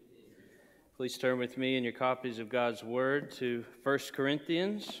Please turn with me in your copies of God's Word to 1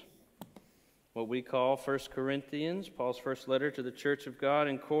 Corinthians, what we call 1 Corinthians, Paul's first letter to the Church of God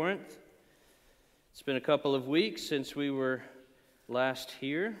in Corinth. It's been a couple of weeks since we were last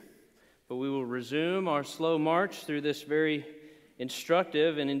here, but we will resume our slow march through this very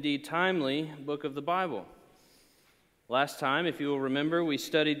instructive and indeed timely book of the Bible. Last time, if you will remember, we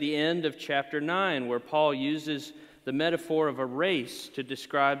studied the end of chapter 9, where Paul uses the metaphor of a race to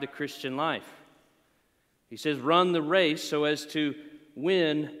describe the Christian life. He says, run the race so as to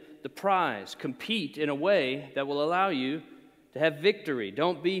win the prize. Compete in a way that will allow you to have victory.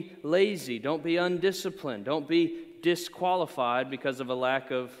 Don't be lazy. Don't be undisciplined. Don't be disqualified because of a lack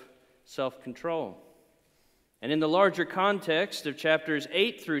of self-control. And in the larger context of chapters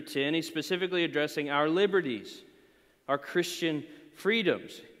 8 through 10, he's specifically addressing our liberties, our Christian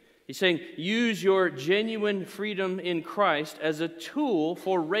freedoms. He's saying, use your genuine freedom in Christ as a tool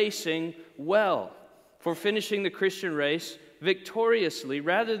for racing well, for finishing the Christian race victoriously,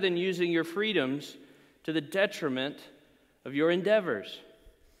 rather than using your freedoms to the detriment of your endeavors.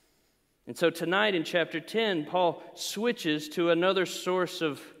 And so tonight in chapter 10, Paul switches to another source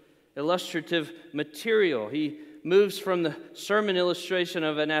of illustrative material. He moves from the sermon illustration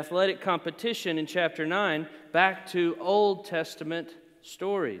of an athletic competition in chapter 9 back to Old Testament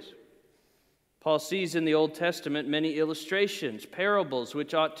stories. Paul sees in the Old Testament many illustrations, parables,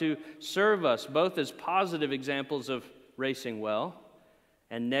 which ought to serve us both as positive examples of racing well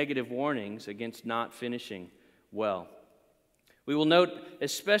and negative warnings against not finishing well. We will note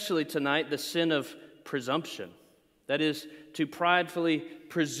especially tonight the sin of presumption. That is, to pridefully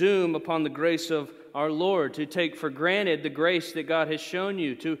presume upon the grace of our Lord, to take for granted the grace that God has shown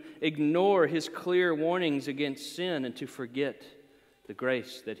you, to ignore His clear warnings against sin, and to forget the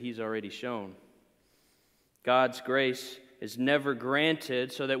grace that He's already shown. God's grace is never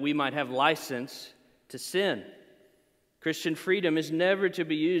granted so that we might have license to sin. Christian freedom is never to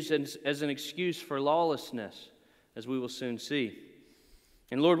be used as an excuse for lawlessness, as we will soon see.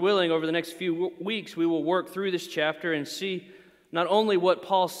 And Lord willing, over the next few weeks, we will work through this chapter and see not only what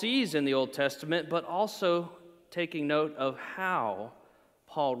Paul sees in the Old Testament, but also taking note of how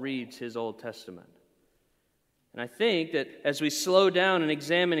Paul reads his Old Testament. And I think that as we slow down and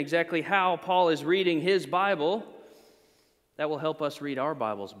examine exactly how Paul is reading his Bible, that will help us read our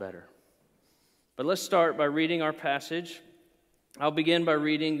Bibles better. But let's start by reading our passage. I'll begin by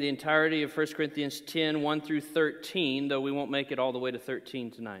reading the entirety of 1 Corinthians 10, 1 through 13, though we won't make it all the way to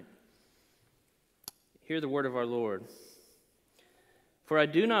 13 tonight. Hear the word of our Lord. For I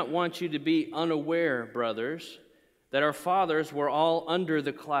do not want you to be unaware, brothers, that our fathers were all under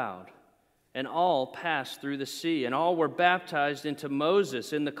the cloud, and all passed through the sea, and all were baptized into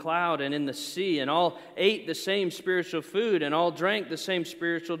Moses in the cloud and in the sea, and all ate the same spiritual food, and all drank the same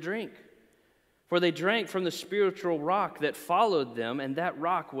spiritual drink. For they drank from the spiritual rock that followed them, and that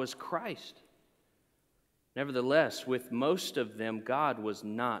rock was Christ. Nevertheless, with most of them God was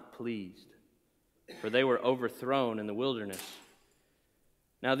not pleased, for they were overthrown in the wilderness.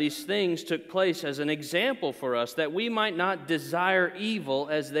 Now these things took place as an example for us, that we might not desire evil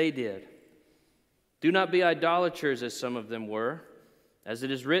as they did. Do not be idolaters as some of them were. As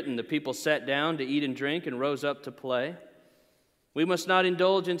it is written, the people sat down to eat and drink and rose up to play. We must not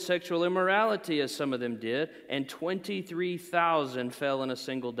indulge in sexual immorality as some of them did, and 23,000 fell in a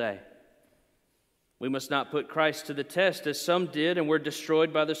single day. We must not put Christ to the test as some did and were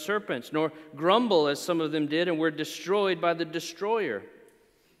destroyed by the serpents, nor grumble as some of them did and were destroyed by the destroyer.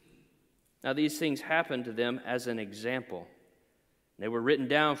 Now these things happened to them as an example. They were written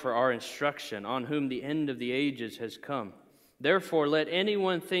down for our instruction, on whom the end of the ages has come. Therefore, let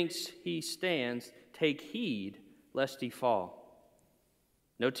anyone thinks he stands take heed lest he fall.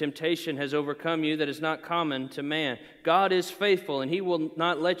 No temptation has overcome you that is not common to man. God is faithful, and He will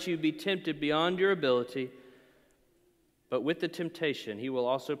not let you be tempted beyond your ability. But with the temptation, He will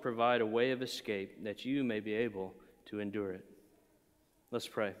also provide a way of escape that you may be able to endure it. Let's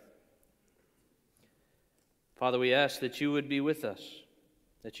pray. Father, we ask that you would be with us,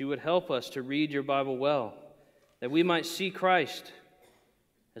 that you would help us to read your Bible well, that we might see Christ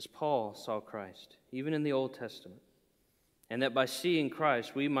as Paul saw Christ, even in the Old Testament, and that by seeing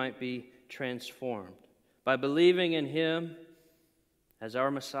Christ we might be transformed. By believing in Him as our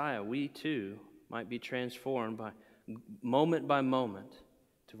Messiah, we too might be transformed by moment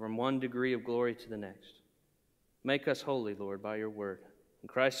from one degree of glory to the next. Make us holy, Lord, by your word. In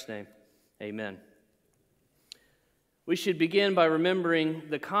Christ's name, amen. We should begin by remembering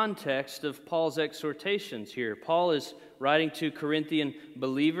the context of Paul's exhortations here. Paul is writing to Corinthian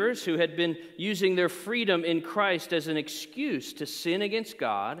believers who had been using their freedom in Christ as an excuse to sin against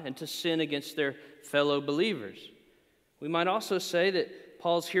God and to sin against their fellow believers. We might also say that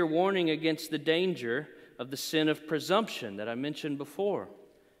Paul's here warning against the danger of the sin of presumption that I mentioned before.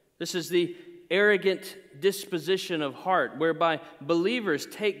 This is the arrogant disposition of heart whereby believers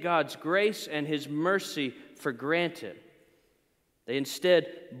take God's grace and His mercy for granted. They instead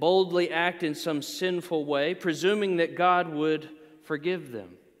boldly act in some sinful way, presuming that God would forgive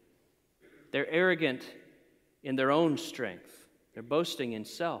them. They're arrogant in their own strength. They're boasting in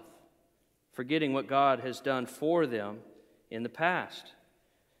self, forgetting what God has done for them in the past.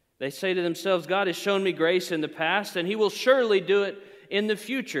 They say to themselves, God has shown me grace in the past, and He will surely do it in the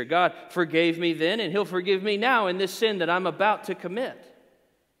future. God forgave me then, and He'll forgive me now in this sin that I'm about to commit.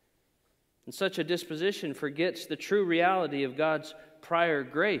 And such a disposition forgets the true reality of God's prior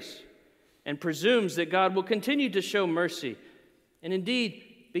grace and presumes that God will continue to show mercy, and indeed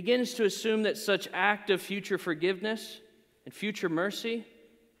begins to assume that such act of future forgiveness and future mercy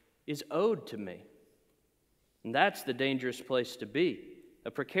is owed to me. And that's the dangerous place to be,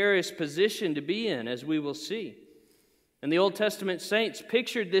 a precarious position to be in, as we will see. And the Old Testament saints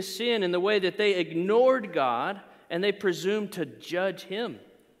pictured this sin in the way that they ignored God and they presumed to judge Him.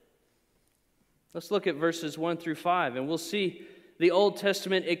 Let's look at verses 1 through 5, and we'll see the Old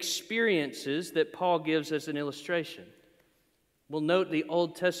Testament experiences that Paul gives as an illustration. We'll note the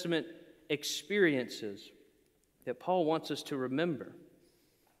Old Testament experiences that Paul wants us to remember.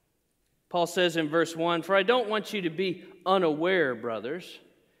 Paul says in verse 1, "For I don't want you to be unaware, brothers."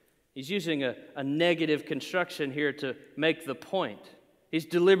 He's using a negative construction here to make the point. He's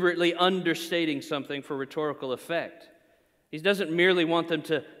deliberately understating something for rhetorical effect. He doesn't merely want them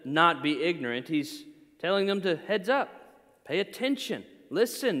to not be ignorant. He's telling them to heads up, pay attention,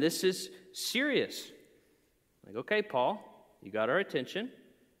 listen, this is serious. Like, okay, Paul, you got our attention.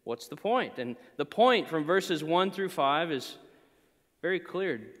 What's the point? And the point from verses 1 through 5 is very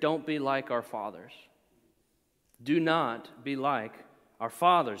clear. Don't be like our fathers. Do not be like our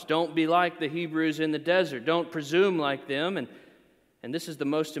fathers. Don't be like the Hebrews in the desert. Don't presume like them. And this is the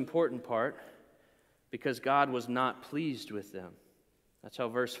most important part, because God was not pleased with them. That's how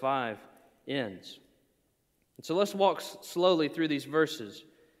verse 5 ends. And so let's walk slowly through these verses,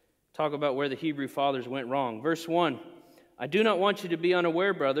 talk about where the Hebrew fathers went wrong. Verse 1, "I do not want you to be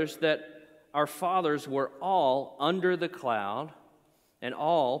unaware, brothers, that our fathers were all under the cloud and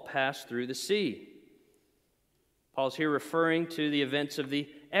all passed through the sea." Paul's here referring to the events of the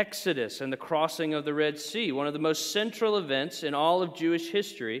Exodus and the crossing of the Red Sea, one of the most central events in all of Jewish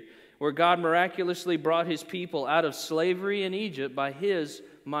history, where God miraculously brought His people out of slavery in Egypt by His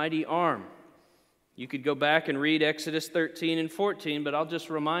mighty arm. You could go back and read Exodus 13 and 14, but I'll just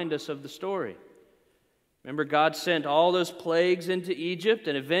remind us of the story. Remember, God sent all those plagues into Egypt,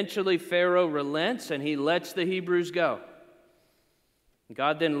 and eventually Pharaoh relents and he lets the Hebrews go.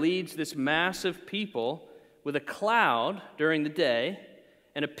 God then leads this massive people with a cloud during the day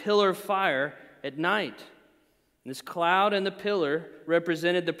and a pillar of fire at night. And this cloud and the pillar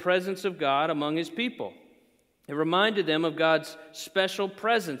represented the presence of God among His people. It reminded them of God's special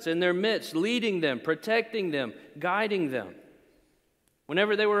presence in their midst, leading them, protecting them, guiding them.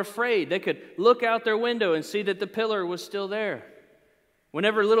 Whenever they were afraid, they could look out their window and see that the pillar was still there.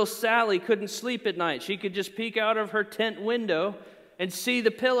 Whenever little Sally couldn't sleep at night, she could just peek out of her tent window and see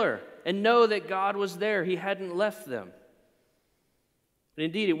the pillar and know that God was there. He hadn't left them. But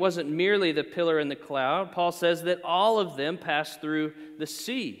indeed, it wasn't merely the pillar and the cloud. Paul says that all of them passed through the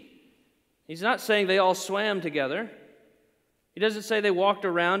sea. He's not saying they all swam together. He doesn't say they walked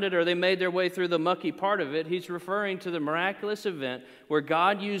around it or they made their way through the mucky part of it. He's referring to the miraculous event where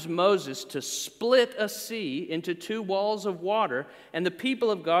God used Moses to split a sea into two walls of water, and the people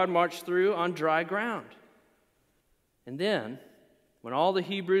of God marched through on dry ground. And then, when all the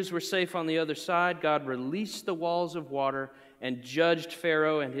Hebrews were safe on the other side, God released the walls of water and judged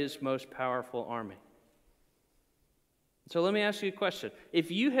Pharaoh and his most powerful army. So let me ask you a question. If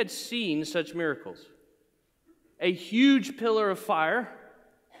you had seen such miracles, a huge pillar of fire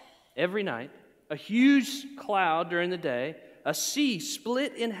every night, a huge cloud during the day, a sea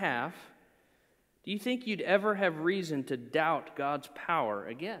split in half, do you think you'd ever have reason to doubt God's power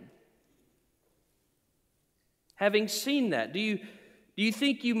again? Having seen that, do you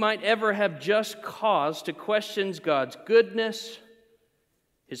think you might ever have just cause to question God's goodness,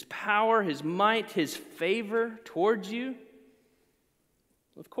 His power, His might, His favor towards you?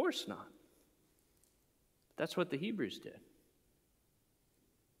 Of course not. That's what the Hebrews did.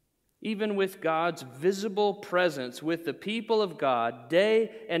 even with God's visible presence with the people of God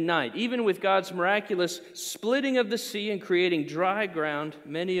day and night, even with God's miraculous splitting of the sea and creating dry ground,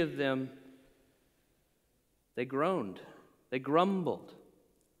 many of them, they groaned, they grumbled,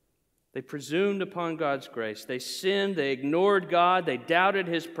 they presumed upon God's grace, they sinned, they ignored God, they doubted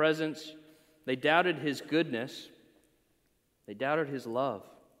His presence, they doubted His goodness, they doubted His love,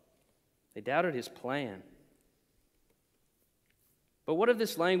 they doubted His plan. But what of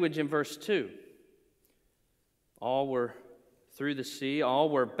this language in verse 2? All were through the sea, all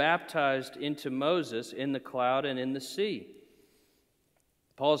were baptized into Moses in the cloud and in the sea.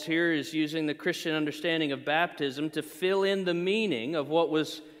 Paul's here is using the Christian understanding of baptism to fill in the meaning of what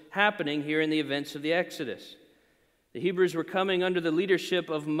was happening here in the events of the Exodus. The Hebrews were coming under the leadership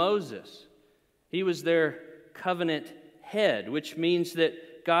of Moses. He was their covenant head, which means that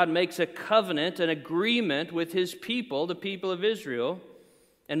God makes a covenant, an agreement with His people, the people of Israel,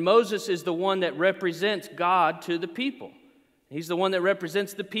 and Moses is the one that represents God to the people. He's the one that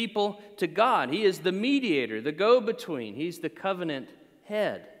represents the people to God. He is the mediator, the go-between. He's the covenant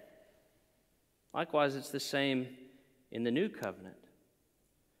head. Likewise, it's the same in the new covenant.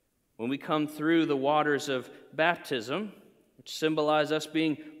 When we come through the waters of baptism, which symbolize us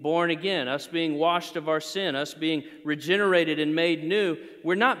being born again, us being washed of our sin, us being regenerated and made new,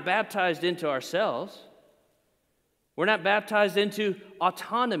 we're not baptized into ourselves. We're not baptized into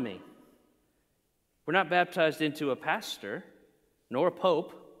autonomy. We're not baptized into a pastor, nor a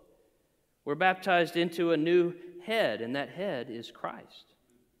pope. We're baptized into a new head, and that head is Christ.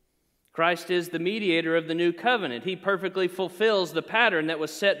 Christ is the mediator of the new covenant. He perfectly fulfills the pattern that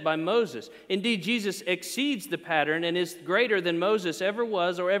was set by Moses. Indeed, Jesus exceeds the pattern and is greater than Moses ever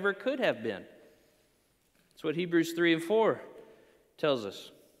was or ever could have been. That's what Hebrews 3 and 4 tells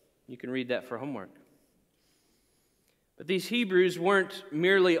us. You can read that for homework. But these Hebrews weren't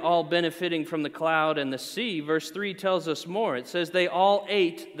merely all benefiting from the cloud and the sea. Verse 3 tells us more. It says they all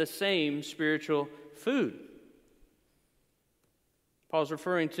ate the same spiritual food. Paul's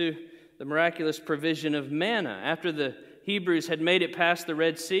referring to the miraculous provision of manna. After the Hebrews had made it past the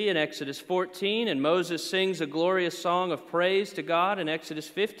Red Sea in Exodus 14, and Moses sings a glorious song of praise to God in Exodus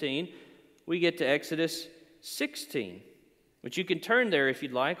 15, we get to Exodus 16, which you can turn there if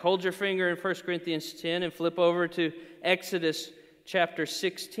you'd like. Hold your finger in 1 Corinthians 10 and flip over to Exodus chapter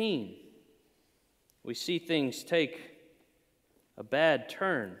 16. We see things take a bad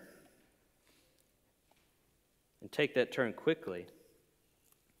turn, and take that turn quickly.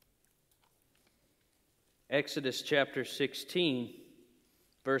 Exodus chapter 16,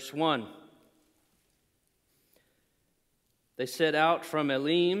 verse 1. They set out from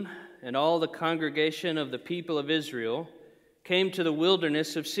Elim, and all the congregation of the people of Israel came to the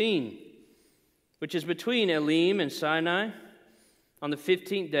wilderness of Sin, which is between Elim and Sinai, on the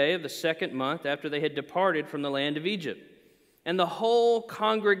 15th day of the second month after they had departed from the land of Egypt. And the whole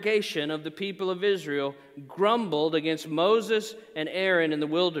congregation of the people of Israel grumbled against Moses and Aaron in the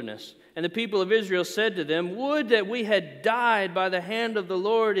wilderness. And the people of Israel said to them, "Would that we had died by the hand of the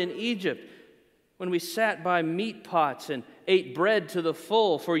Lord in Egypt, when we sat by meat pots and ate bread to the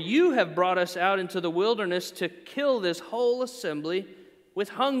full. For you have brought us out into the wilderness to kill this whole assembly with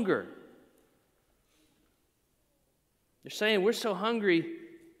hunger." They're saying, we're so hungry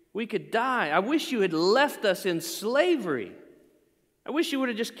we could die. I wish you had left us in slavery. I wish you would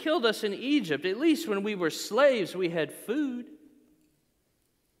have just killed us in Egypt. At least when we were slaves, we had food.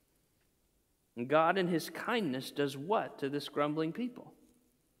 And God in His kindness does what to this grumbling people?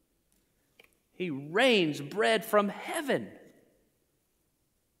 He rains bread from heaven.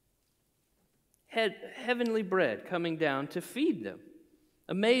 Heavenly bread coming down to feed them.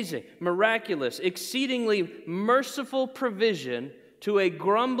 Amazing, miraculous, exceedingly merciful provision to a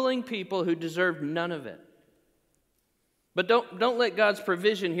grumbling people who deserved none of it. But don't let God's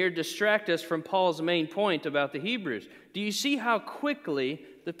provision here distract us from Paul's main point about the Hebrews. Do you see how quickly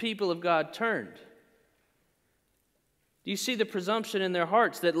the people of God turned? Do you see the presumption in their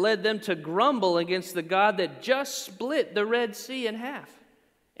hearts that led them to grumble against the God that just split the Red Sea in half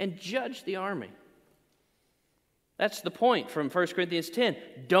and judged the army? That's the point from 1 Corinthians 10.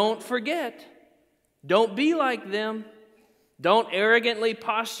 Don't forget. Don't be like them. Don't arrogantly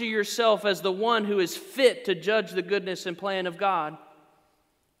posture yourself as the one who is fit to judge the goodness and plan of God.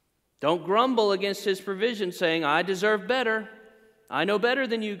 Don't grumble against His provision, saying, "I deserve better. I know better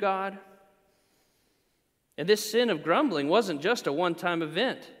than you, God." And this sin of grumbling wasn't just a one-time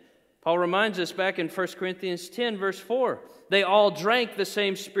event. Paul reminds us back in 1 Corinthians 10, verse 4, they all drank the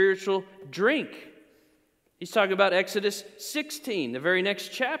same spiritual drink. He's talking about Exodus 16, the very next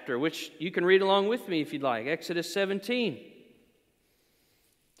chapter, which you can read along with me if you'd like. Exodus 17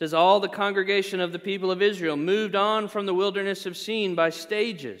 says, all the congregation of the people of Israel moved on from the wilderness of Sin by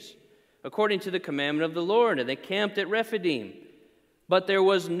stages, according to the commandment of the Lord, and they camped at Rephidim. But there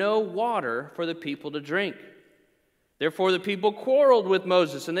was no water for the people to drink. Therefore the people quarreled with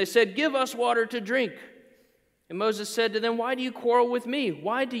Moses, and they said, "Give us water to drink." And Moses said to them, "Why do you quarrel with me?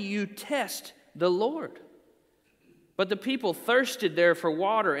 Why do you test the Lord?" But the people thirsted there for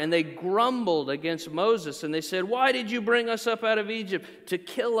water, and they grumbled against Moses, and they said, "Why did you bring us up out of Egypt to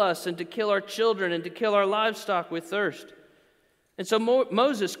kill us and to kill our children and to kill our livestock with thirst?" And so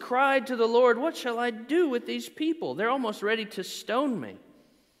Moses cried to the Lord, "What shall I do with these people? They're almost ready to stone me."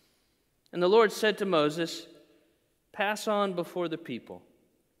 And the Lord said to Moses, "Pass on before the people,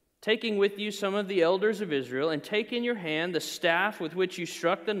 taking with you some of the elders of Israel, and take in your hand the staff with which you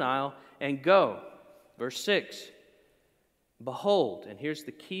struck the Nile, and go." Verse 6, "Behold," and here's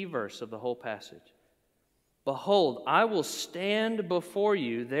the key verse of the whole passage, "Behold, I will stand before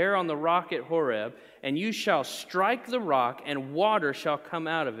you there on the rock at Horeb, and you shall strike the rock, and water shall come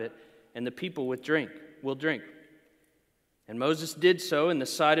out of it, and the people will drink." And Moses did so in the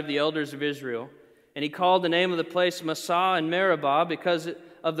sight of the elders of Israel, and he called the name of the place Massah and Meribah because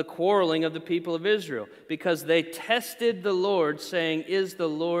of the quarreling of the people of Israel, because they tested the Lord, saying, "Is the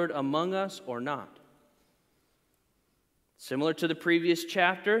Lord among us or not?" Similar to the previous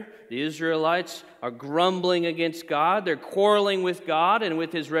chapter, the Israelites are grumbling against God. They're quarreling with God and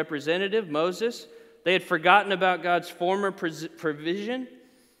with his representative, Moses. They had forgotten about God's former provision,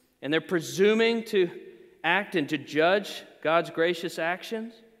 and they're presuming to act and to judge God's gracious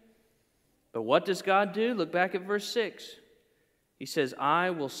actions. But what does God do? Look back at verse 6. He says, "I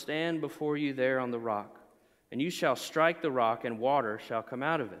will stand before you there on the rock, and you shall strike the rock, and water shall come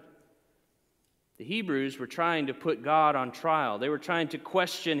out of it." The Hebrews were trying to put God on trial. They were trying to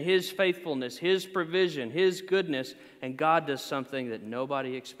question his faithfulness, his provision, his goodness, and God does something that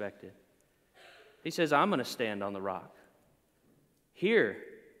nobody expected. He says, "I'm going to stand on the rock. Here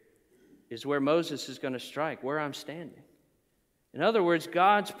is where Moses is going to strike, where I'm standing." In other words,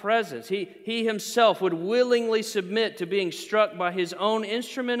 God's presence. He himself would willingly submit to being struck by his own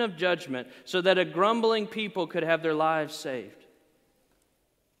instrument of judgment so that a grumbling people could have their lives saved.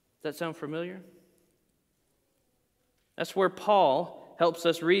 Does that sound familiar? That's where Paul helps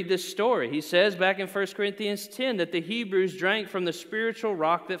us read this story. He says back in 1 Corinthians 10 that the Hebrews drank from the spiritual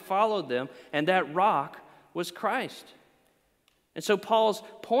rock that followed them, and that rock was Christ. And so Paul's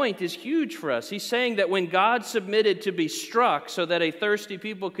point is huge for us. He's saying that when God submitted to be struck so that a thirsty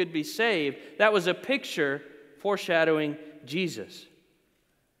people could be saved, that was a picture foreshadowing Jesus.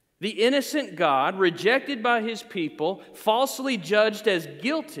 The innocent God, rejected by his people, falsely judged as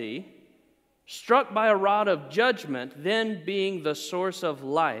guilty, struck by a rod of judgment, then being the source of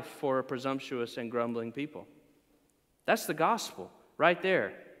life for a presumptuous and grumbling people. That's the gospel right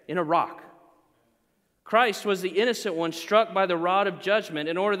there in a rock. Christ was the innocent one struck by the rod of judgment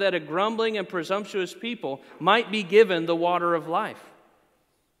in order that a grumbling and presumptuous people might be given the water of life.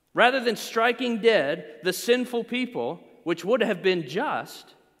 Rather than striking dead the sinful people, which would have been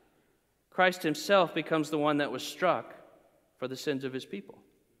just, Christ himself becomes the one that was struck for the sins of his people.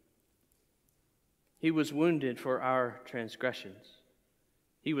 He was wounded for our transgressions.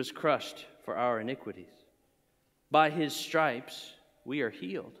 He was crushed for our iniquities. By his stripes we are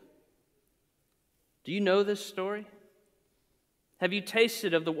healed. Do you know this story? Have you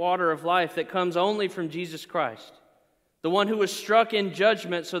tasted of the water of life that comes only from Jesus Christ, the one who was struck in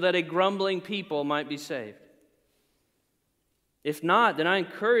judgment so that a grumbling people might be saved? If not, then I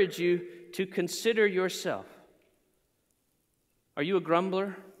encourage you to consider yourself. Are you a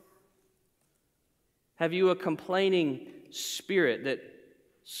grumbler? Have you a complaining spirit that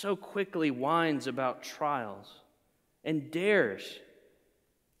so quickly whines about trials and dares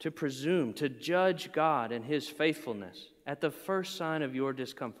to presume to judge God and his faithfulness at the first sign of your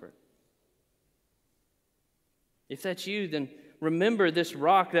discomfort? If that's you, then remember this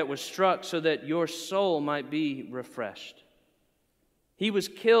rock that was struck so that your soul might be refreshed. He was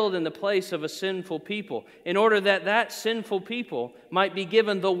killed in the place of a sinful people in order that that sinful people might be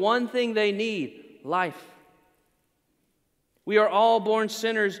given the one thing they need: life. We are all born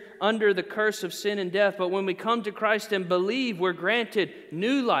sinners under the curse of sin and death, but when we come to Christ and believe, we're granted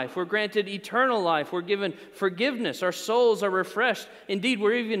new life, we're granted eternal life, we're given forgiveness, our souls are refreshed. Indeed,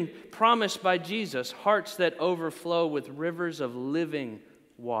 we're even promised by Jesus hearts that overflow with rivers of living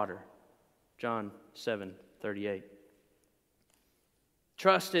water. John 7:38.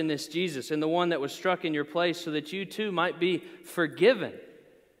 Trust in this Jesus, in the one that was struck in your place, so that you too might be forgiven,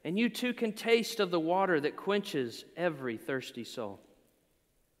 and you too can taste of the water that quenches every thirsty soul.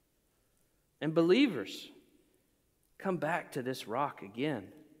 And believers, come back to this rock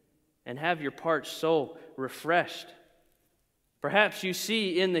again. and have your parched soul refreshed. Perhaps you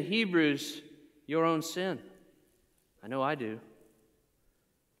see in the Hebrews your own sin. I know I do.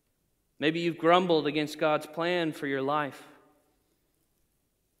 Maybe you've grumbled against God's plan for your life.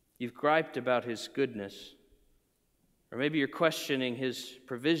 You've griped about His goodness. Or maybe you're questioning His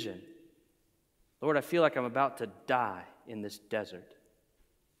provision. Lord, I feel like I'm about to die in this desert.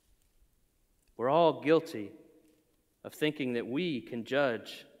 We're all guilty of thinking that we can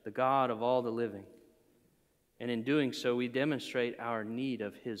judge the God of all the living. And in doing so, we demonstrate our need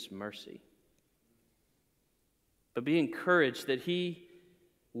of His mercy. But be encouraged that He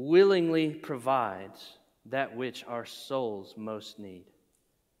willingly provides that which our souls most need.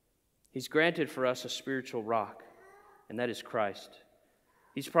 He's granted for us a spiritual rock, and that is Christ.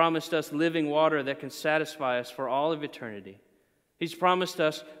 He's promised us living water that can satisfy us for all of eternity. He's promised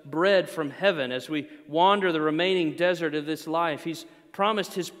us bread from heaven as we wander the remaining desert of this life. He's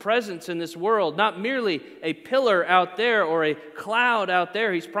promised His presence in this world, not merely a pillar out there or a cloud out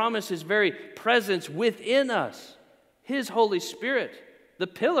there. He's promised His very presence within us, His Holy Spirit. The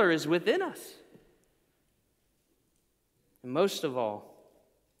pillar is within us. And most of all,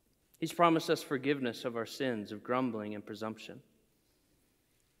 He's promised us forgiveness of our sins of grumbling and presumption.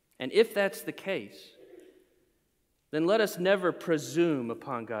 And if that's the case, then let us never presume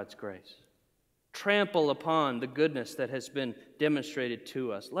upon God's grace. Trample upon the goodness that has been demonstrated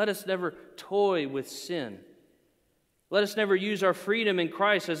to us. Let us never toy with sin. Let us never use our freedom in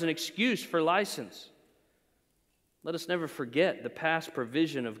Christ as an excuse for license. Let us never forget the past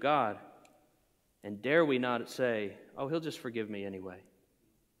provision of God. And dare we not say, oh, He'll just forgive me anyway.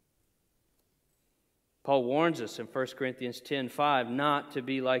 Paul warns us in 1 Corinthians 10:5 not to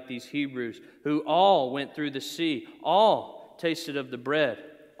be like these Hebrews who all went through the sea, all tasted of the bread,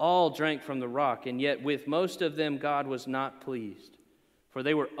 all drank from the rock, and yet with most of them God was not pleased, for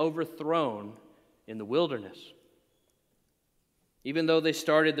they were overthrown in the wilderness. Even though they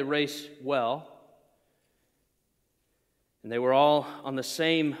started the race well, and they were all on the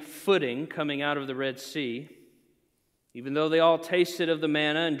same footing coming out of the Red Sea, even though they all tasted of the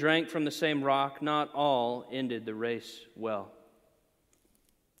manna and drank from the same rock, not all ended the race well.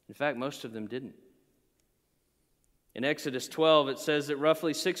 In fact, most of them didn't. In Exodus 12, it says that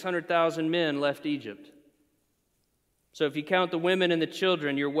roughly 600,000 men left Egypt. So if you count the women and the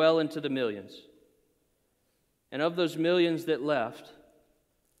children, you're well into the millions. And of those millions that left,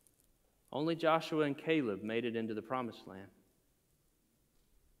 only Joshua and Caleb made it into the Promised Land.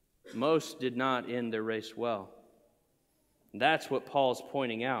 Most did not end their race well. That's what Paul's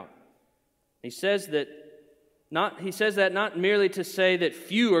pointing out. He says that not merely to say that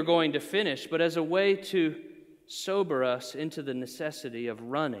few are going to finish, but as a way to sober us into the necessity of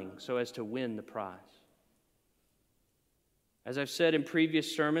running so as to win the prize. As I've said in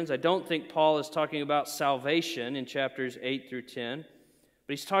previous sermons, I don't think Paul is talking about salvation in chapters 8 through 10,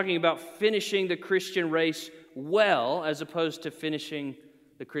 but he's talking about finishing the Christian race well as opposed to finishing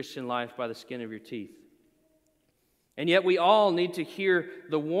the Christian life by the skin of your teeth. And yet we all need to hear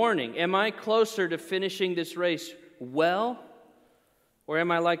the warning. Am I closer to finishing this race well? Or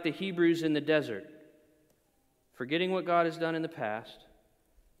am I like the Hebrews in the desert, forgetting what God has done in the past,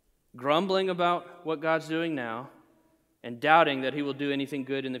 grumbling about what God's doing now, and doubting that He will do anything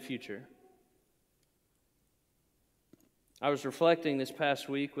good in the future? I was reflecting this past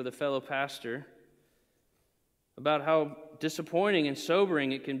week with a fellow pastor about how disappointing and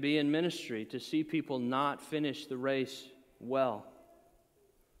sobering it can be in ministry to see people not finish the race well.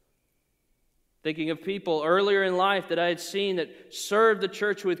 Thinking of people earlier in life that I had seen that served the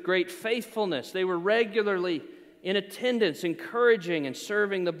church with great faithfulness. They were regularly in attendance, encouraging and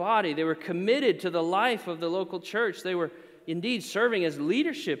serving the body. They were committed to the life of the local church. They were indeed serving as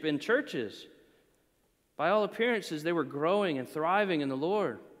leadership in churches. By all appearances, they were growing and thriving in the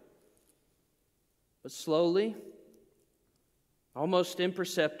Lord. But slowly, almost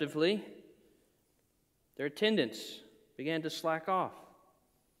imperceptibly, their attendance began to slack off.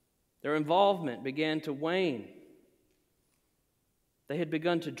 Their involvement began to wane. They had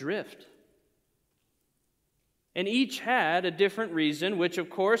begun to drift. And each had a different reason, which of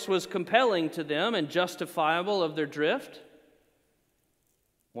course was compelling to them and justifiable of their drift.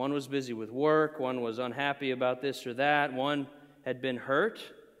 One was busy with work, one was unhappy about this or that, one had been hurt.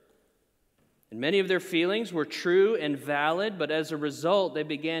 And many of their feelings were true and valid, but as a result, they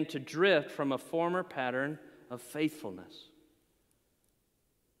began to drift from a former pattern of faithfulness.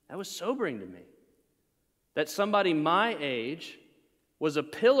 That was sobering to me. That somebody my age was a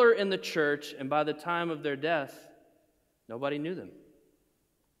pillar in the church, and by the time of their death, nobody knew them.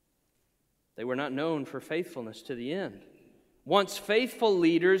 They were not known for faithfulness to the end. Once faithful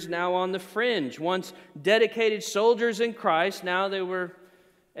leaders, now on the fringe. Once dedicated soldiers in Christ, now they were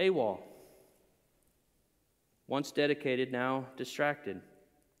AWOL. Once dedicated, now distracted.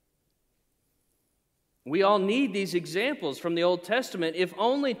 We all need these examples from the Old Testament, if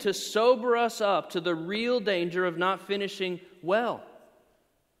only to sober us up to the real danger of not finishing well,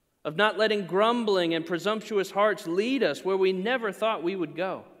 of not letting grumbling and presumptuous hearts lead us where we never thought we would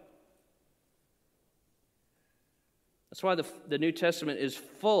go. That's why the New Testament is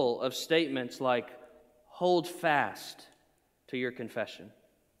full of statements like, hold fast to your confession.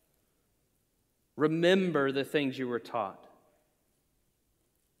 Remember the things you were taught.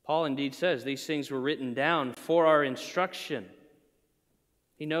 Paul indeed says these things were written down for our instruction.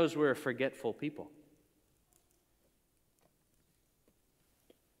 He knows we're a forgetful people.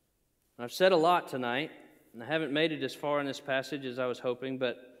 I've said a lot tonight, and I haven't made it as far in this passage as I was hoping,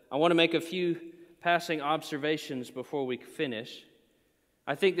 but I want to make a few passing observations before we finish.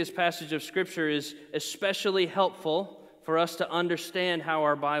 I think this passage of Scripture is especially helpful for us to understand how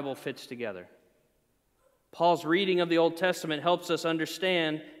our Bible fits together. Paul's reading of the Old Testament helps us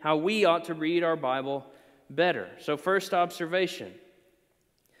understand how we ought to read our Bible better. So first observation.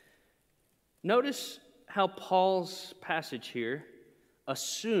 Notice how Paul's passage here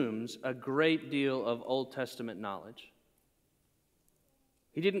assumes a great deal of Old Testament knowledge.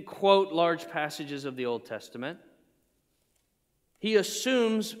 He didn't quote large passages of the Old Testament. He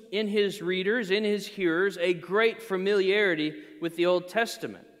assumes in his readers, in his hearers, a great familiarity with the Old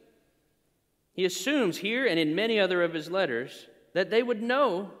Testament. He assumes here and in many other of his letters that they would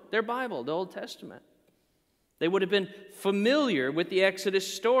know their Bible, the Old Testament. They would have been familiar with the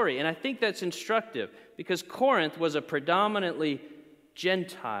Exodus story. And I think that's instructive because Corinth was a predominantly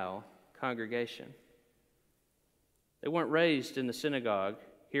Gentile congregation. They weren't raised in the synagogue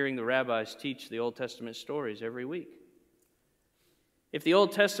hearing the rabbis teach the Old Testament stories every week. If the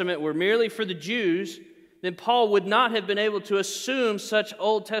Old Testament were merely for the Jews, then Paul would not have been able to assume such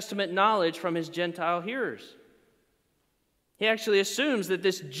Old Testament knowledge from his Gentile hearers. He actually assumes that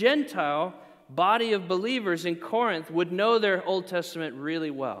this Gentile body of believers in Corinth would know their Old Testament really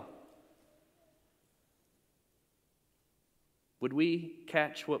well. Would we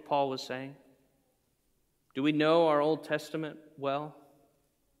catch what Paul was saying? Do we know our Old Testament well?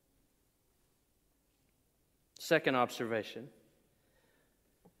 Second observation.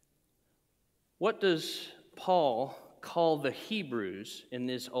 What does Paul call the Hebrews in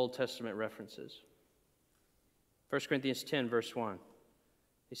these Old Testament references? 1 Corinthians 10, verse 1.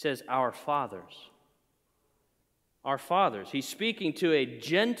 He says, our fathers. Our fathers. He's speaking to a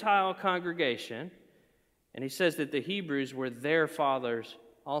Gentile congregation, and he says that the Hebrews were their fathers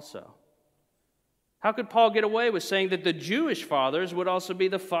also. How could Paul get away with saying that the Jewish fathers would also be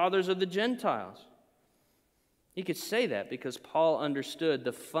the fathers of the Gentiles? He could say that because Paul understood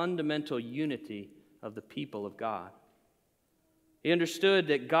the fundamental unity of the people of God. He understood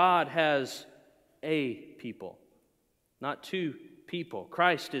that God has a people, not two people.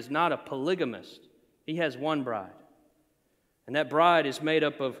 Christ is not a polygamist. He has one bride. And that bride is made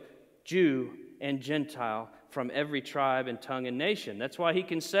up of Jew and Gentile from every tribe and tongue and nation. That's why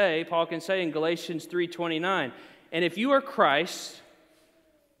Paul can say in Galatians 3:29, and if you are Christ,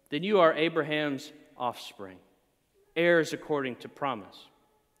 then you are Abraham's offspring, heirs according to promise.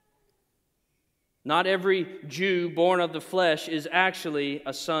 Not every Jew born of the flesh is actually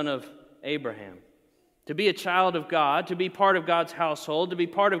a son of Abraham. To be a child of God, to be part of God's household, to be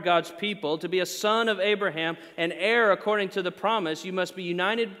part of God's people, to be a son of Abraham, an heir according to the promise, you must be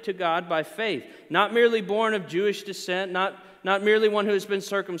united to God by faith. Not merely born of Jewish descent, not merely one who has been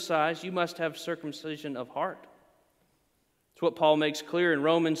circumcised. You must have circumcision of heart. It's what Paul makes clear in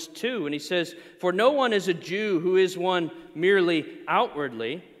Romans 2 when he says, for no one is a Jew who is one merely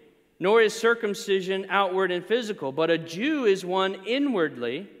outwardly, nor is circumcision outward and physical, but a Jew is one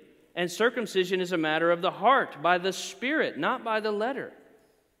inwardly, and circumcision is a matter of the heart, by the Spirit, not by the letter.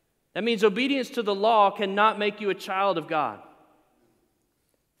 That means obedience to the law cannot make you a child of God.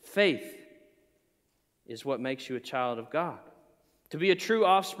 Faith is what makes you a child of God. To be a true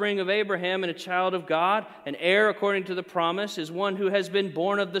offspring of Abraham and a child of God, an heir according to the promise, is one who has been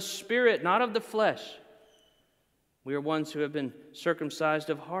born of the Spirit, not of the flesh. We are ones who have been circumcised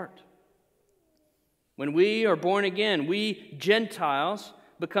of heart. When we are born again, we Gentiles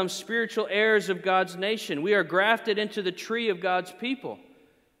become spiritual heirs of God's nation. We are grafted into the tree of God's people.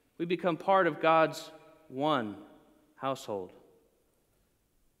 We become part of God's one household.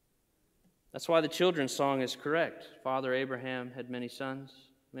 That's why the children's song is correct. Father Abraham had many sons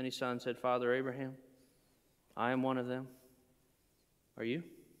had Father Abraham. I am one of them. Are you?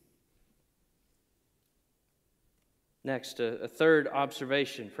 Next, a third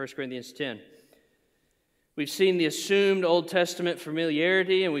observation, 1 Corinthians 10. We've seen the assumed Old Testament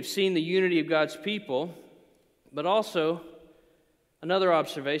familiarity, and we've seen the unity of God's people, but also another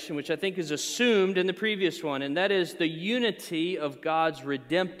observation, which I think is assumed in the previous one, and that is the unity of God's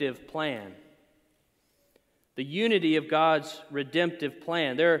redemptive plan. The unity of God's redemptive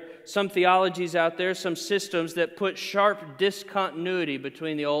plan. There are some theologies out there, some systems that put sharp discontinuity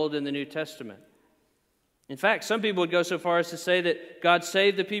between the Old and the New Testament. In fact, some people would go so far as to say that God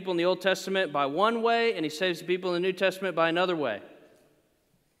saved the people in the Old Testament by one way, and He saves the people in the New Testament by another way.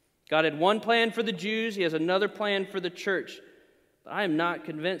 God had one plan for the Jews, He has another plan for the church. But I am not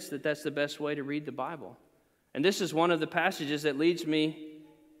convinced that that's the best way to read the Bible. And this is one of the passages that leads me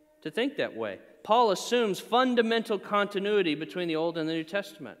to think that way. Paul assumes fundamental continuity between the Old and the New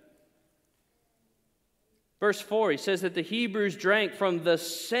Testament. Verse 4, he says that the Hebrews drank from the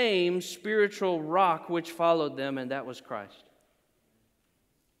same spiritual rock which followed them, and that was Christ.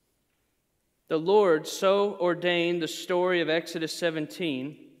 The Lord so ordained the story of Exodus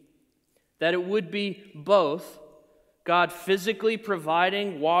 17 that it would be both God physically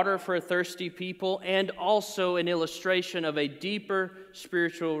providing water for a thirsty people and also an illustration of a deeper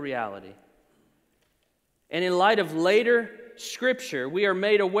spiritual reality. And in light of later Scripture, we are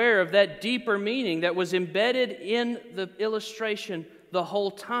made aware of that deeper meaning that was embedded in the illustration the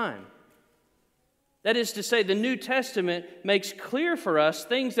whole time. That is to say, the New Testament makes clear for us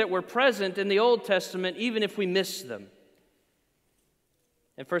things that were present in the Old Testament, even if we miss them.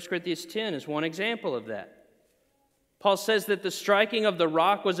 And 1 Corinthians 10 is one example of that. Paul says that the striking of the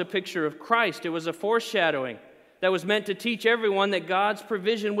rock was a picture of Christ. It was a foreshadowing that was meant to teach everyone that God's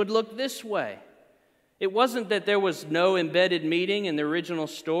provision would look this way. It wasn't that there was no embedded meaning in the original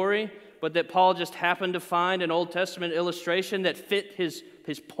story, but that Paul just happened to find an Old Testament illustration that fit his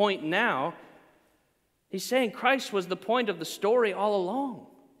point now. He's saying Christ was the point of the story all along.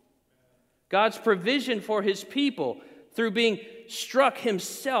 God's provision for His people through being struck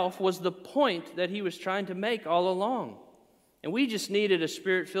Himself was the point that He was trying to make all along. And we just needed a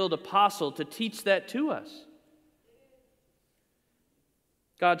Spirit-filled apostle to teach that to us.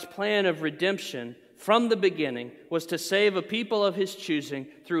 God's plan of redemption from the beginning was to save a people of His choosing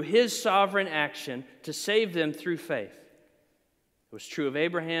through His sovereign action, to save them through faith. It was true of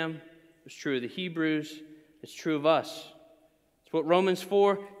Abraham, it was true of the Hebrews, it's true of us. It's what Romans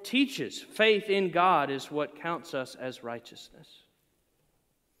 4 teaches. Faith in God is what counts us as righteousness.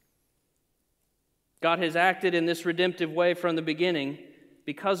 God has acted in this redemptive way from the beginning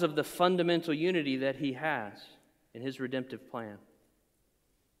because of the fundamental unity that He has in His redemptive plan.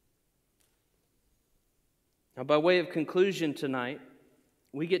 Now, by way of conclusion tonight,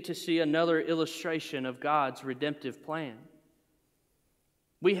 we get to see another illustration of God's redemptive plan.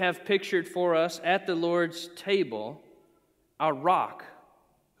 We have pictured for us at the Lord's table our rock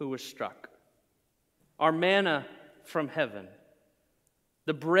who was struck, our manna from heaven,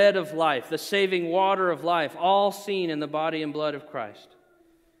 the bread of life, the saving water of life, all seen in the body and blood of Christ.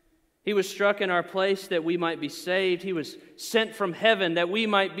 He was struck in our place that we might be saved. He was sent from heaven that we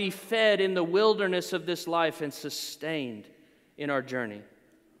might be fed in the wilderness of this life and sustained in our journey.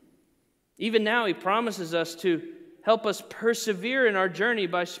 Even now, He promises us to help us persevere in our journey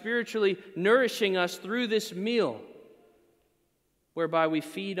by spiritually nourishing us through this meal, whereby we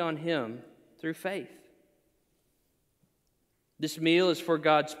feed on Him through faith. This meal is for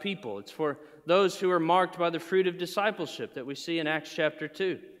God's people. It's for those who are marked by the fruit of discipleship that we see in Acts chapter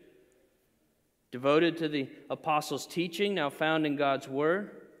 2. Devoted to the apostles' teaching, now found in God's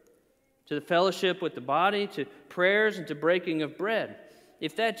Word, to the fellowship with the body, to prayers, and to breaking of bread.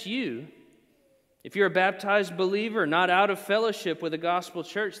 If that's you, if you're a baptized believer, not out of fellowship with a gospel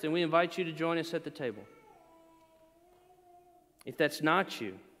church, then we invite you to join us at the table. If that's not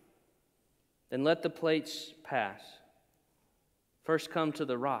you, then let the plates pass. First come to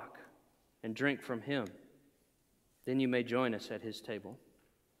the rock and drink from Him. Then you may join us at His table.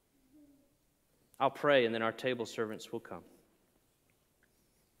 I'll pray, and then our table servants will come.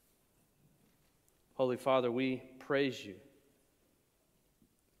 Holy Father, we praise You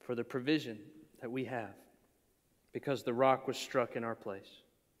for the provision that we have because the rock was struck in our place.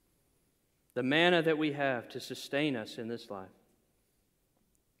 The manna that we have to sustain us in this life.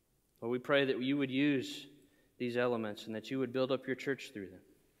 Lord, we pray that You would use these elements and that You would build up Your church through them.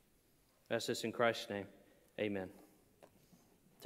 I ask this in Christ's name. Amen.